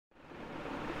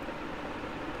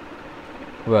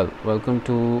Welcome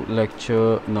to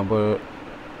lecture number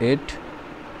 8.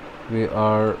 We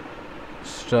are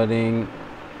studying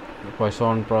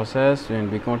Poisson process,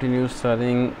 and we continue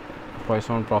studying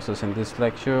Poisson process in this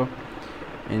lecture.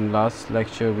 In last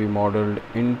lecture we modeled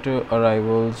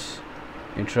inter-arrival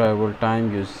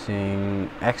time using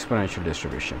exponential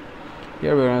distribution.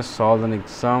 Here we are going to solve an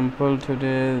example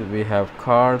today. We have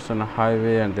cars on a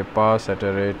highway and they pass at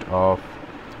a rate of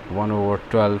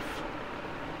 1/12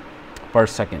 per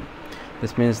second.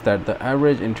 This means that the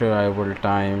average inter-arrival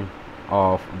time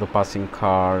of the passing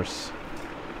cars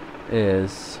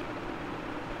is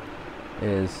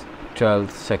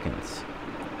 12 seconds.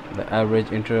 The average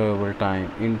inter-arrival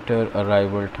time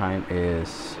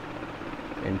is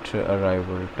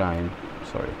inter-arrival time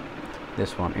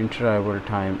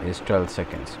is 12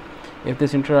 seconds. If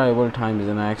this inter-arrival time is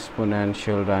an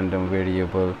exponential random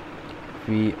variable,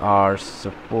 we are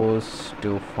supposed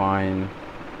to find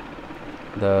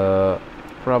the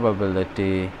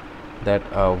probability that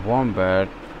a wombat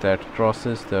that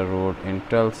crosses the road in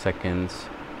 12 seconds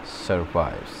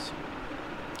survives.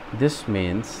 This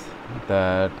means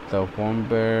that the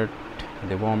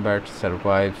wombat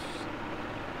survives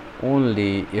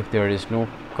only if there is no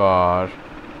car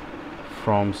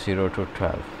from 0 to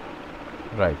 12,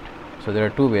 right? So there are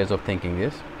two ways of thinking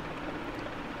this.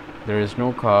 There is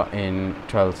no car in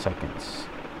 12 seconds.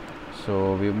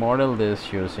 So we model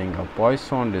this using a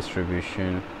Poisson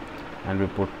distribution, and we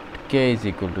put k is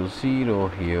equal to 0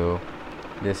 here.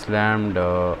 This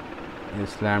lambda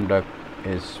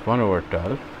is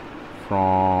 1/12.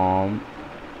 From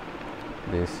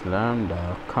this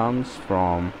lambda comes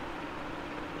from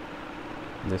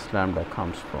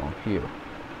here.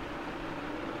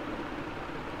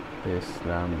 This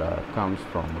lambda comes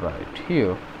from right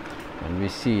here, and we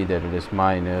see that it is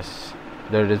 1/12.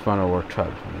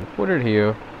 We put it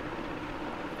here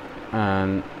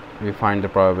and we find the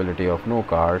probability of no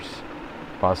cars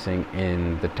passing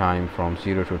in the time from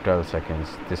 0 to 12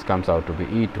 seconds. This comes out to be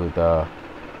e to the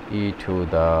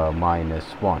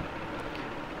 -1.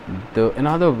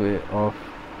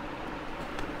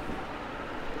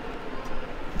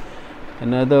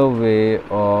 Another way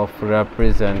of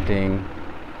representing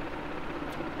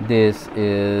this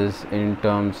is in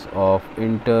terms of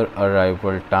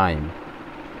inter-arrival time,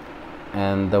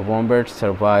 and the wombat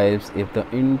survives if the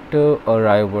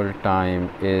inter-arrival time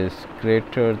is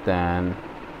greater than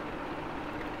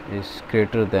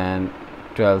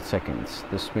 12 seconds.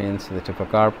 This means that if a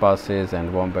car passes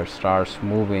and wombat starts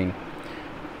moving,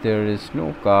 there is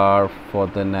no car for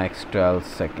the next 12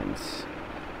 seconds.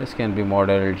 This can be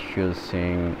modeled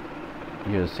using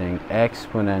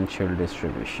exponential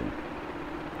distribution.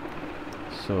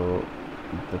 So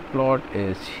the plot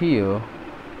is here.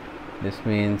 This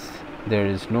means there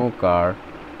is no car,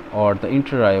 or the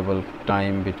inter-arrival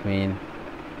time between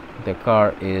the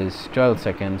car is 12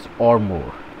 seconds or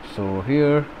more. So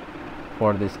here,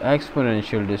 for this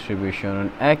exponential distribution,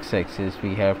 on x-axis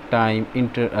we have time,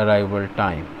 inter-arrival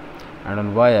time, and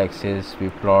on y-axis we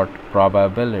plot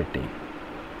probability.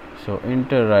 So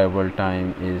inter-arrival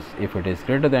time is, if it is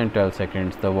greater than 12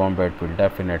 seconds, the wombat will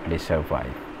definitely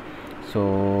survive.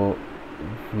 So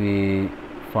we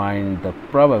find the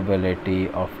probability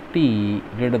of t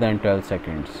greater than 12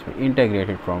 seconds. We integrate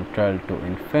it from 12 to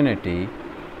infinity,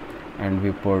 and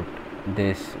we put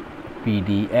this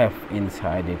PDF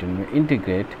inside it, and we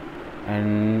integrate,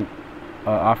 and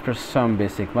after some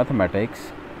basic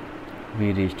mathematics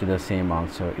we reach to the same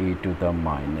answer, e to the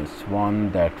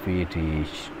 -1, that we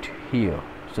reached here.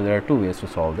 So there are two ways to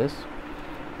solve this.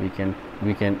 We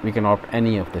can opt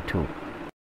any of the two.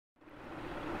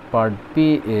 Part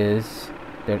B is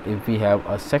that if we have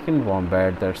a second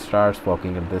wombat that starts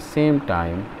walking at the same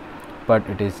time, but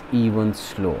it is even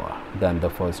slower than the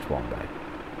first wombat.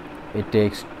 It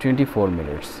takes 24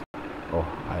 minutes. Oh,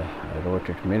 I wrote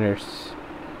it minutes.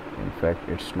 In fact,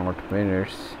 it's not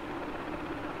minutes.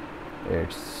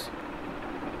 It's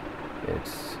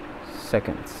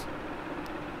seconds.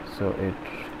 So it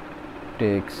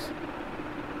takes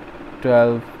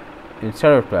 12.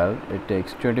 Instead of 12, it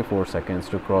takes 24 seconds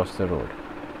to cross the road,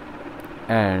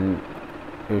 and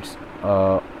it's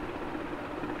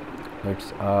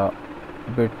a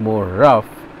bit more rough,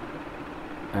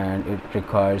 and it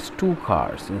requires 2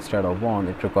 cars instead of 1.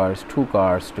 It requires 2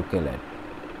 cars to kill it.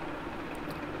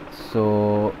 So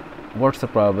what's the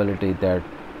probability that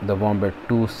the wombat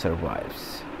 2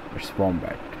 survives? It's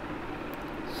wombat.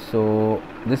 So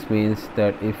this means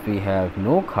that if we have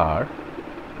no car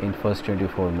in first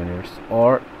 24 minutes,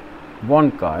 or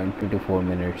 1 car in 24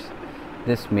 minutes,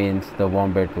 this means the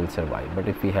wombat will survive. But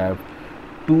if we have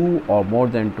 2 or more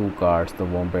than 2 cars, the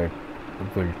wombat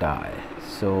will die.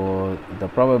 So the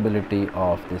probability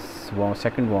of this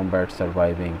second wombat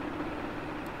surviving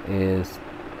is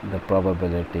the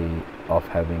probability of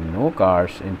having no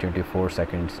cars in 24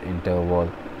 seconds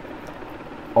interval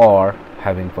or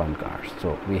having one car.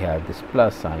 So we have this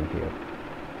plus sign here.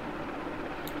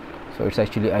 So it's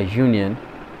actually a union.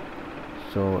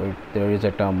 So there is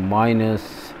a term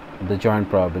minus the joint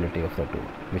probability of the two,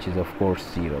 which is of course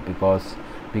 0, because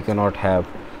we cannot have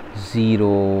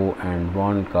 0 and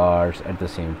 1 cars at the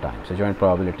same time. So joint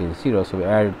probability is 0. So we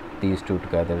add these two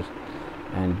together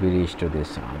and we reach to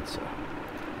this answer.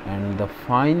 And the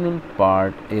final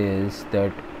part is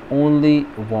that only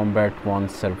wombat 1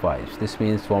 survives. This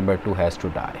means wombat 2 has to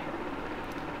die.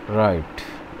 Right,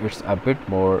 it's a bit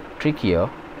more trickier,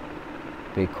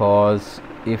 because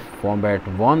if wombat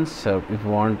 1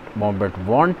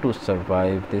 to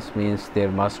survive, this means there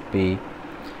must be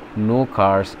no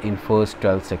cars in first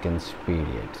 12 seconds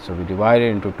period. So we divide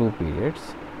it into two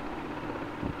periods,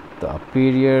 the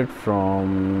period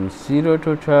from 0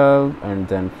 to 12 and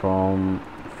then from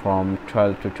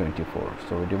 12 to 24.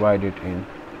 So we divide it in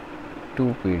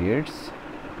two periods,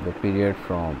 the period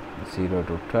from 0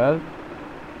 to 12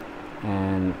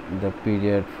 and the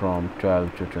period from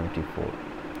 12 to 24.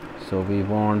 So we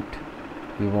want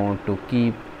to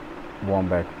keep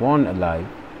wombat 1 alive,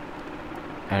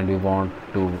 and we want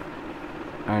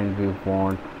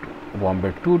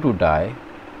wombat 2 to die.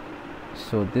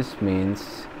 So this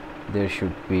means there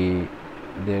should be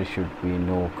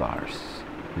no cars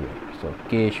here. So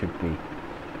k should be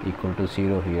equal to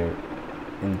 0 here.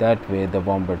 In that way the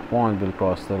wombat 1 will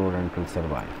cross the road and will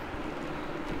survive.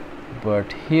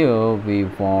 But here we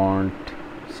want,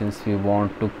 since we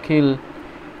want to kill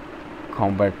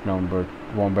wombat number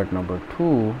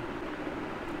 2,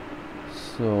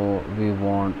 so we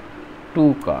want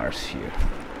 2 cars here.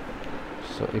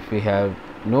 So if we have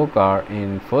no car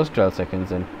in first 12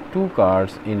 seconds and 2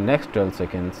 cars in next 12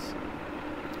 seconds,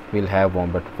 we'll have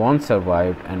wombat 1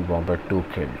 survived and wombat 2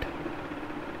 killed.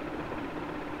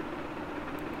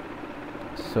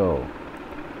 So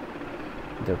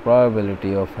the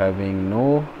probability of having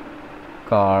no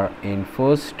car in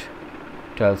first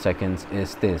 12 seconds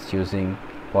is this, using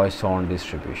Poisson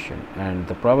distribution, and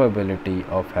the probability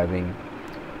of having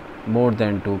more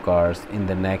than 2 cars in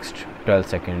the next 12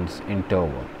 seconds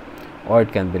interval. Or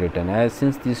it can be written as,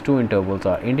 since these two intervals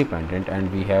are independent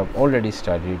and we have already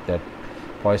studied that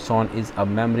Poisson is a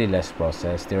memoryless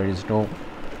process, there is no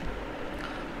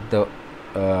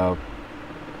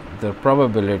the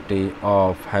probability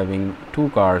of having 2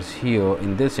 cars here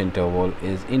in this interval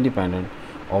is independent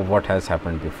of what has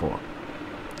happened before.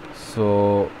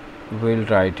 So we'll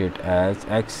write it as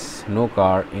x no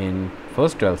car in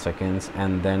first 12 seconds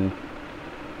and then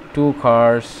 2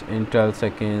 cars in 12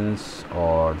 seconds,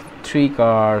 or 3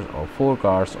 cars or 4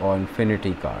 cars or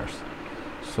infinity cars.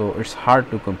 So it's hard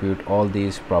to compute all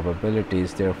these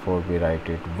probabilities, therefore we write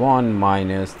it 1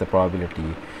 minus the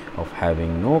probability of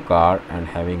having no car and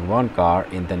having 1 car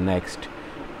in the next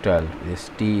 12. This is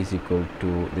t is equal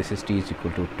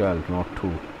to 12, not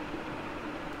 2.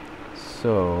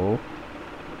 So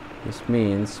this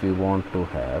means we want to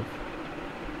have,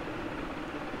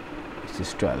 this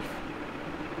is 12.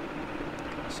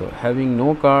 So having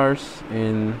no cars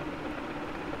in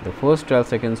the first 12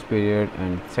 seconds period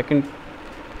and second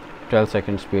 12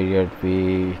 seconds period,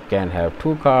 we can have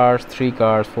 2 cars, 3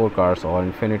 cars, 4 cars or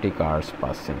infinity cars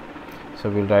passing. So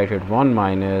we'll write it 1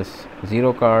 minus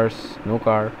 0 cars, no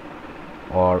car,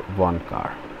 or 1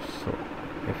 car. So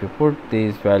if you put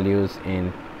these values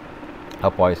in a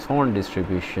Poisson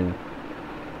distribution,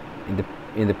 in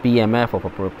the PMF of a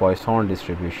Poisson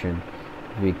distribution,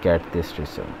 we get this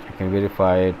result. You can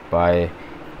verify it by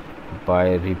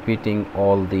repeating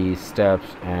all these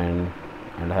steps, and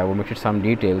I have omitted some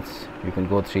details. You can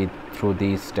go through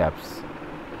these steps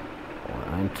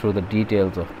and through the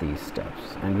details of these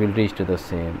steps, and we'll reach to the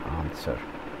same answer.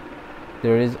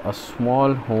 There is a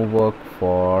small homework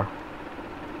for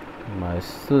my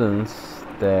students,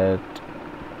 that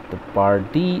the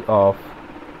part D, I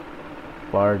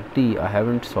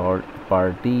haven't solved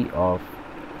part D of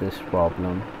this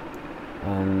problem,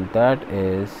 and that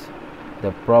is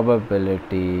the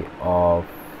probability of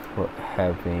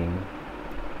having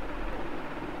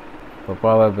the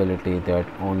probability that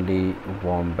only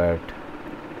wombat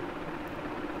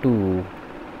 2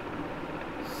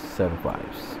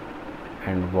 survives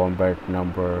and wombat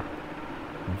number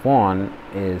 1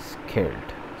 is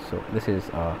killed. So this is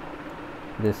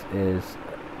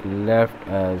left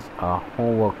as a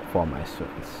homework for my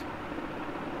students.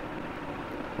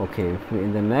 Okay,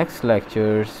 in the next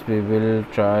lectures we will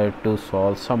try to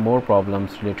solve some more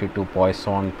problems related to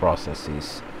Poisson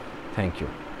processes. Thank you.